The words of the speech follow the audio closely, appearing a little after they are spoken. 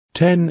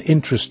10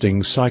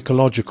 interesting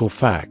psychological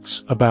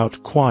facts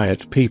about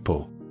quiet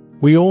people.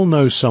 We all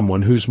know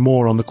someone who's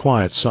more on the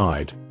quiet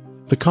side,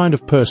 the kind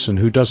of person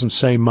who doesn't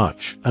say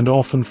much and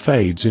often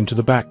fades into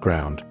the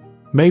background.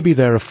 Maybe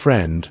they're a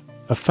friend,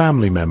 a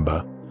family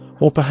member,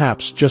 or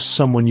perhaps just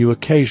someone you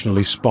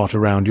occasionally spot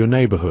around your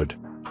neighborhood.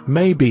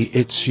 Maybe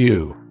it's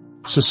you.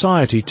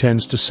 Society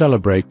tends to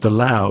celebrate the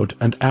loud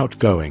and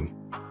outgoing,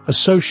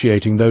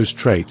 associating those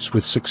traits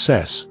with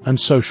success and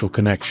social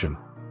connection.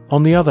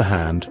 On the other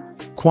hand,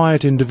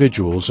 quiet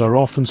individuals are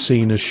often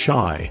seen as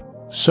shy,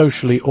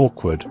 socially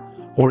awkward,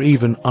 or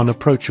even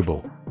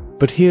unapproachable.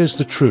 But here's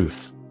the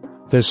truth.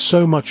 There's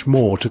so much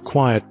more to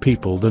quiet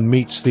people than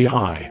meets the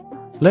eye.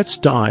 Let's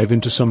dive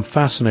into some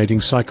fascinating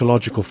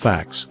psychological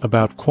facts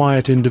about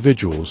quiet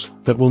individuals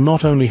that will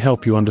not only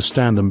help you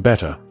understand them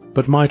better,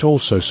 but might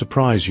also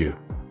surprise you.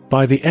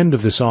 By the end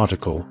of this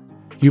article,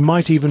 you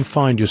might even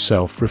find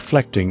yourself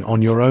reflecting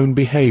on your own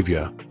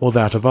behavior or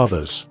that of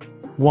others.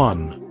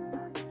 1.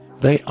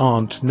 They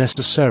aren't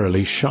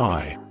necessarily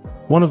shy.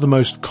 One of the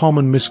most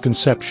common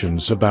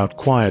misconceptions about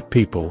quiet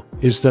people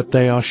is that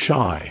they are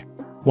shy.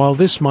 While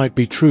this might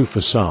be true for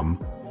some,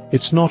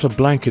 it's not a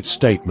blanket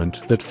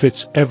statement that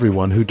fits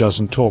everyone who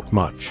doesn't talk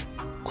much.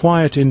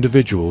 Quiet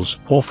individuals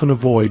often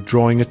avoid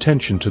drawing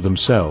attention to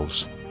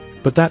themselves,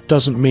 but that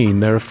doesn't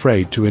mean they're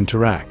afraid to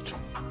interact.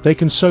 They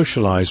can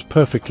socialize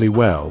perfectly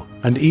well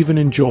and even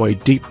enjoy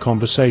deep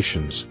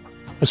conversations,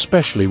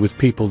 especially with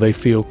people they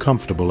feel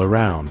comfortable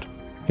around.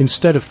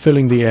 Instead of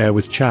filling the air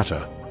with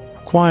chatter,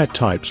 quiet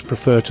types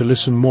prefer to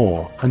listen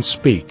more and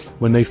speak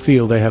when they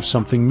feel they have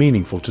something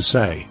meaningful to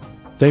say.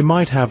 They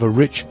might have a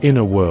rich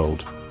inner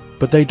world,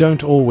 but they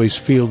don't always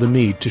feel the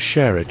need to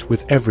share it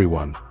with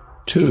everyone.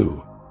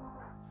 2.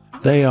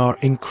 They are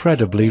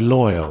incredibly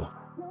loyal.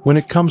 When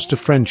it comes to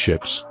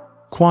friendships,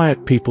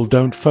 quiet people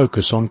don't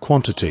focus on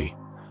quantity.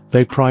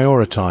 They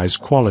prioritize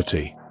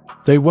quality.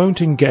 They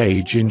won't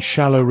engage in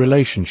shallow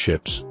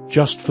relationships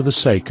just for the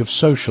sake of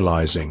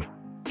socializing.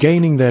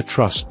 Gaining their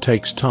trust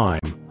takes time,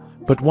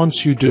 but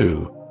once you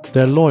do,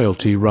 their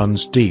loyalty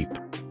runs deep.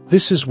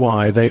 This is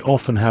why they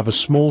often have a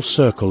small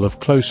circle of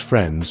close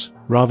friends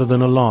rather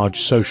than a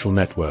large social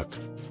network.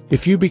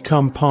 If you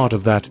become part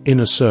of that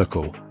inner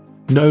circle,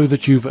 know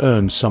that you've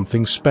earned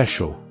something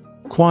special.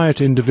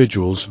 Quiet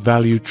individuals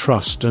value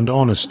trust and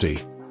honesty,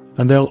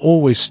 and they'll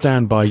always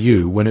stand by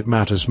you when it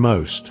matters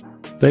most.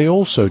 They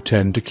also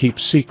tend to keep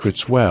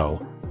secrets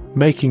well,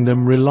 making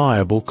them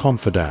reliable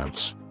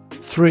confidants.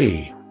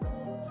 3.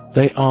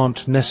 They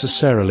aren't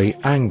necessarily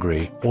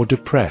angry or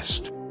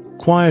depressed.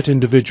 Quiet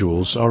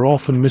individuals are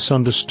often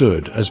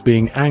misunderstood as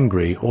being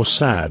angry or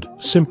sad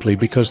simply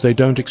because they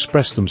don't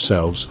express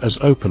themselves as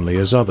openly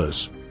as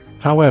others.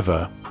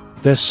 However,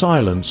 their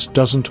silence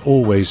doesn't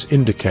always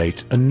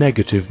indicate a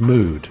negative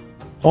mood.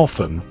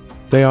 Often,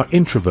 they are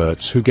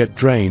introverts who get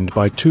drained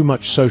by too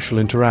much social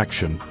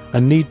interaction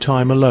and need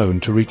time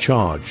alone to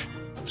recharge.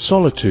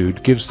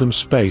 Solitude gives them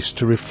space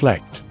to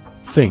reflect,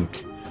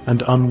 think,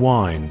 and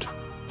unwind.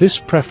 This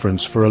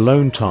preference for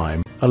alone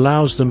time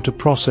allows them to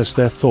process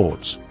their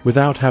thoughts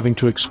without having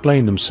to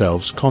explain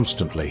themselves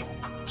constantly.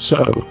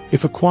 So,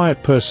 if a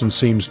quiet person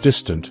seems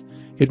distant,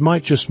 it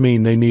might just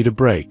mean they need a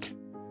break,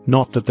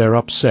 not that they're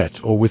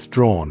upset or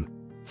withdrawn.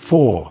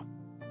 4.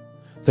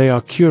 They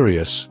are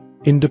curious,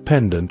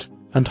 independent,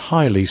 and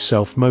highly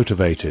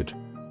self-motivated.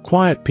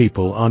 Quiet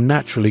people are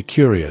naturally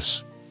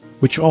curious,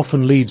 which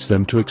often leads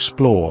them to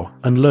explore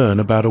and learn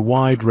about a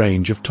wide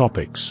range of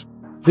topics.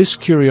 This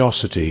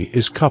curiosity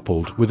is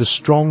coupled with a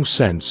strong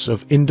sense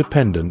of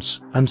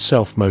independence and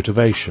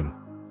self-motivation.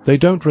 They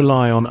don't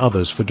rely on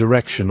others for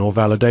direction or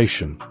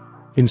validation.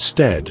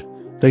 Instead,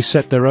 they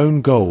set their own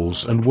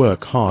goals and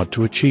work hard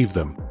to achieve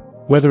them.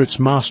 Whether it's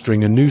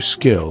mastering a new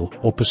skill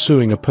or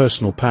pursuing a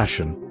personal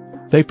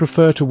passion, they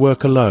prefer to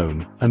work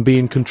alone and be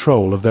in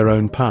control of their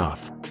own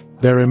path.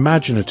 Their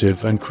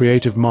imaginative and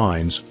creative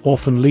minds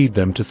often lead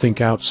them to think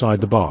outside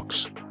the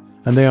box,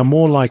 and they are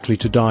more likely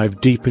to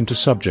dive deep into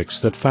subjects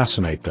that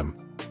fascinate them.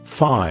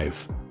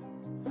 5.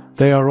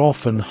 They are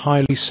often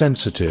highly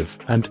sensitive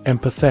and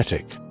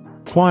empathetic.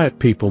 Quiet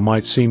people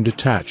might seem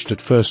detached at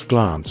first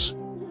glance,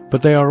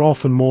 but they are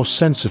often more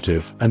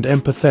sensitive and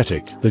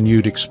empathetic than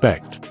you'd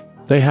expect.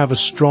 They have a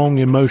strong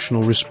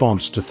emotional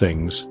response to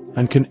things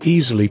and can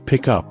easily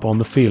pick up on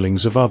the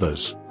feelings of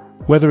others.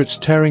 Whether it's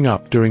tearing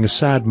up during a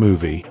sad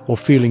movie or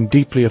feeling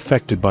deeply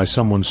affected by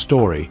someone's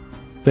story,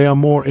 they are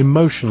more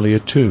emotionally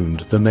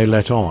attuned than they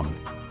let on.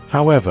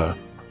 However,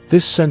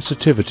 this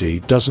sensitivity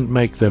doesn't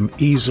make them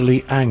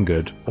easily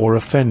angered or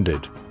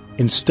offended.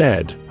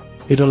 Instead,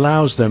 it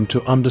allows them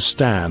to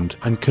understand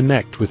and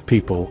connect with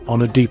people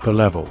on a deeper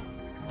level.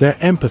 Their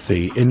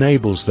empathy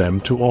enables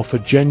them to offer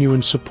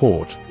genuine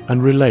support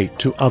and relate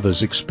to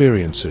others'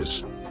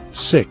 experiences.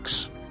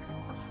 6.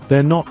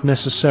 They're not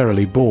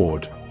necessarily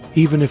bored,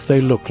 even if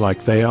they look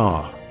like they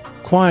are.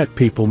 Quiet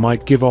people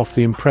might give off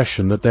the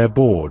impression that they're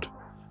bored,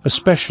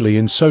 especially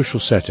in social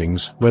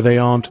settings where they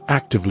aren't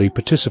actively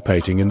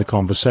participating in the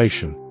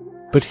conversation.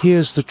 But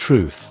here's the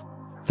truth.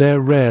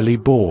 They're rarely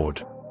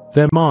bored.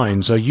 Their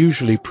minds are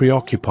usually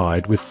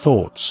preoccupied with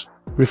thoughts,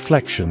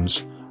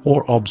 reflections,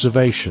 or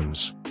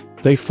observations.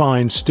 They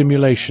find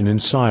stimulation in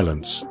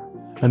silence,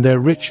 and their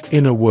rich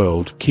inner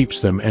world keeps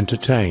them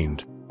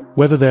entertained.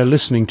 Whether they're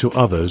listening to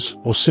others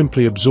or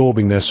simply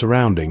absorbing their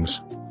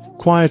surroundings,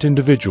 quiet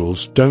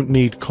individuals don't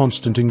need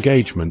constant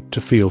engagement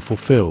to feel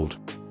fulfilled.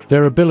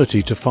 Their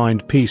ability to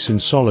find peace in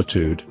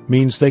solitude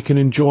means they can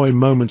enjoy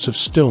moments of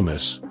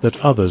stillness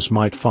that others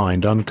might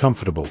find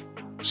uncomfortable.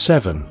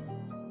 7.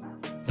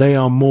 They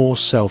are more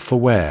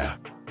self-aware.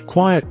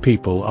 Quiet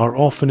people are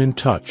often in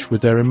touch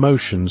with their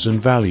emotions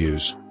and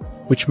values,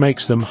 which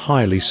makes them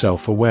highly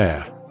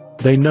self-aware.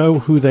 They know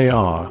who they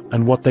are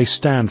and what they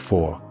stand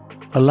for,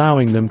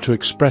 allowing them to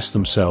express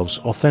themselves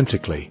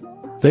authentically.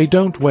 They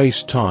don't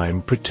waste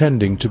time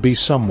pretending to be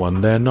someone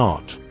they're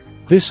not.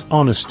 This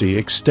honesty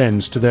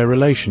extends to their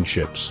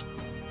relationships,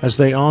 as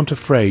they aren't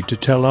afraid to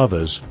tell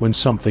others when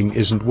something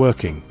isn't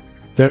working.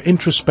 Their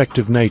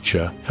introspective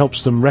nature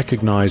helps them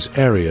recognize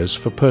areas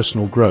for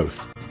personal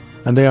growth,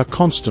 and they are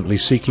constantly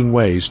seeking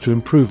ways to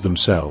improve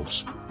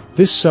themselves.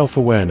 This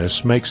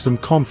self-awareness makes them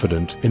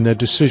confident in their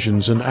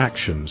decisions and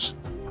actions,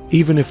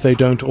 even if they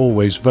don't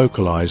always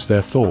vocalize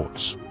their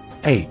thoughts.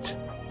 8.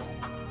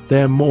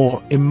 They're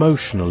more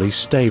emotionally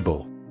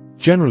stable.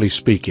 Generally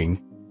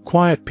speaking,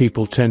 quiet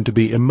people tend to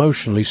be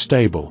emotionally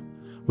stable,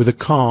 with a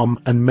calm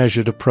and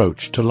measured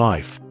approach to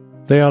life.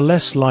 They are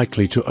less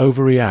likely to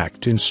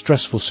overreact in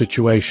stressful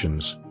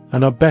situations,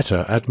 and are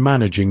better at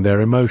managing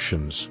their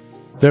emotions.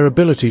 Their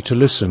ability to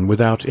listen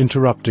without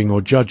interrupting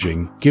or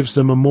judging gives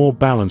them a more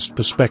balanced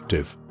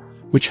perspective,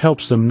 which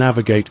helps them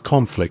navigate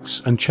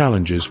conflicts and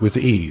challenges with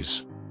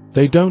ease.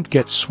 They don't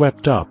get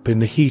swept up in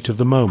the heat of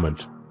the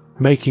moment,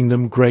 making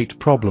them great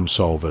problem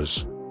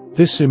solvers.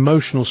 This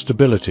emotional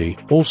stability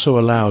also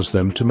allows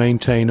them to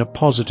maintain a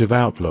positive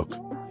outlook,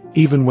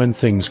 even when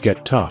things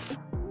get tough.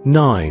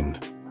 9.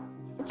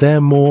 They're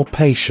more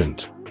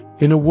patient.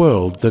 In a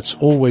world that's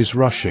always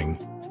rushing,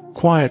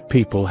 quiet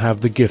people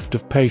have the gift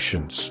of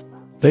patience.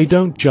 They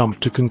don't jump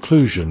to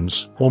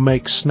conclusions or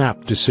make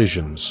snap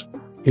decisions.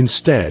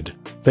 Instead,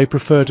 they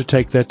prefer to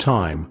take their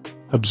time,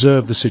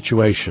 observe the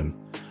situation,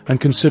 and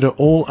consider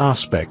all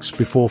aspects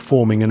before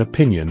forming an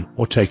opinion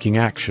or taking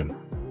action.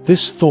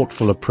 This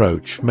thoughtful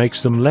approach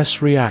makes them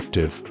less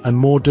reactive and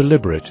more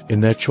deliberate in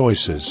their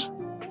choices.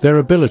 Their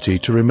ability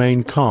to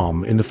remain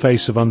calm in the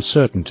face of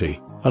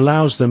uncertainty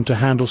allows them to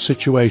handle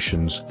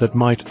situations that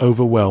might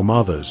overwhelm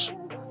others.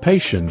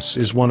 Patience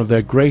is one of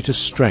their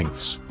greatest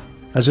strengths,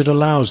 as it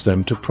allows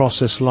them to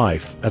process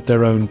life at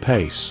their own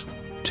pace.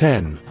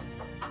 10.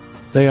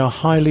 They are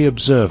highly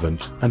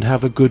observant and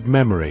have a good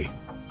memory.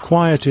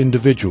 Quiet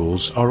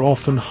individuals are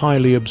often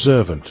highly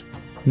observant,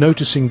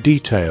 noticing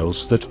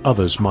details that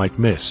others might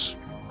miss.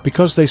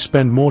 Because they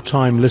spend more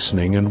time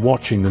listening and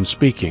watching than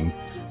speaking,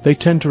 they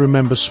tend to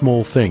remember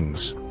small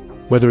things,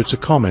 whether it's a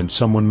comment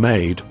someone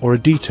made or a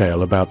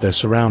detail about their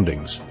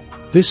surroundings.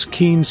 This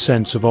keen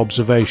sense of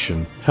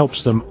observation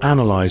helps them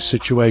analyze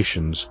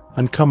situations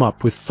and come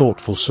up with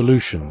thoughtful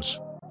solutions.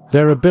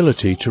 Their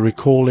ability to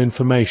recall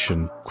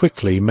information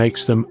quickly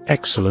makes them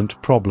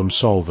excellent problem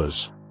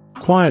solvers.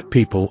 Quiet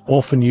people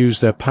often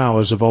use their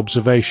powers of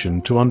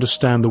observation to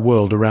understand the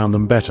world around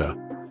them better,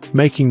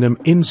 making them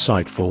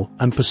insightful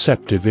and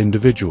perceptive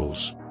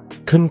individuals.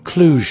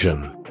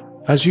 Conclusion.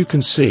 As you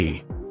can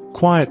see,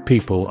 quiet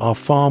people are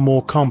far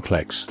more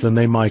complex than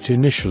they might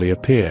initially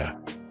appear.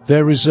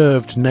 Their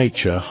reserved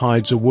nature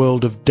hides a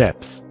world of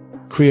depth,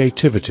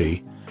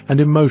 creativity, and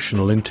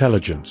emotional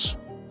intelligence.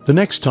 The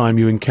next time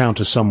you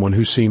encounter someone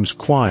who seems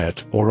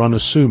quiet or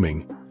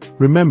unassuming,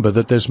 remember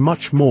that there's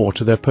much more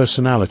to their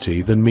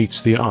personality than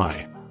meets the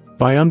eye.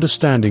 By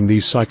understanding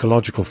these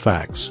psychological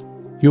facts,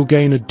 you'll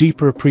gain a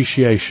deeper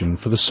appreciation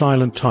for the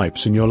silent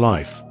types in your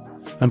life,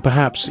 and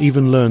perhaps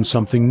even learn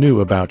something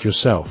new about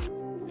yourself.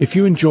 If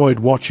you enjoyed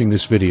watching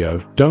this video,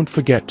 don't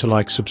forget to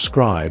like,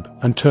 subscribe,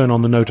 and turn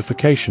on the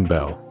notification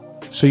bell,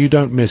 so you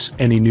don't miss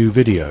any new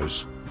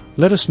videos.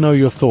 Let us know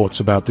your thoughts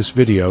about this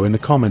video in the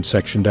comment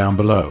section down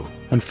below,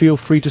 and feel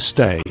free to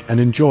stay and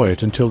enjoy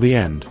it until the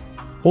end.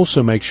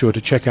 Also make sure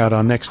to check out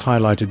our next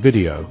highlighted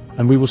video,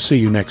 and we will see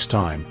you next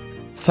time.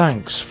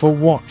 Thanks for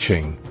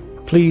watching.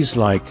 Please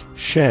like,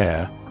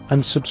 share,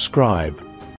 and subscribe.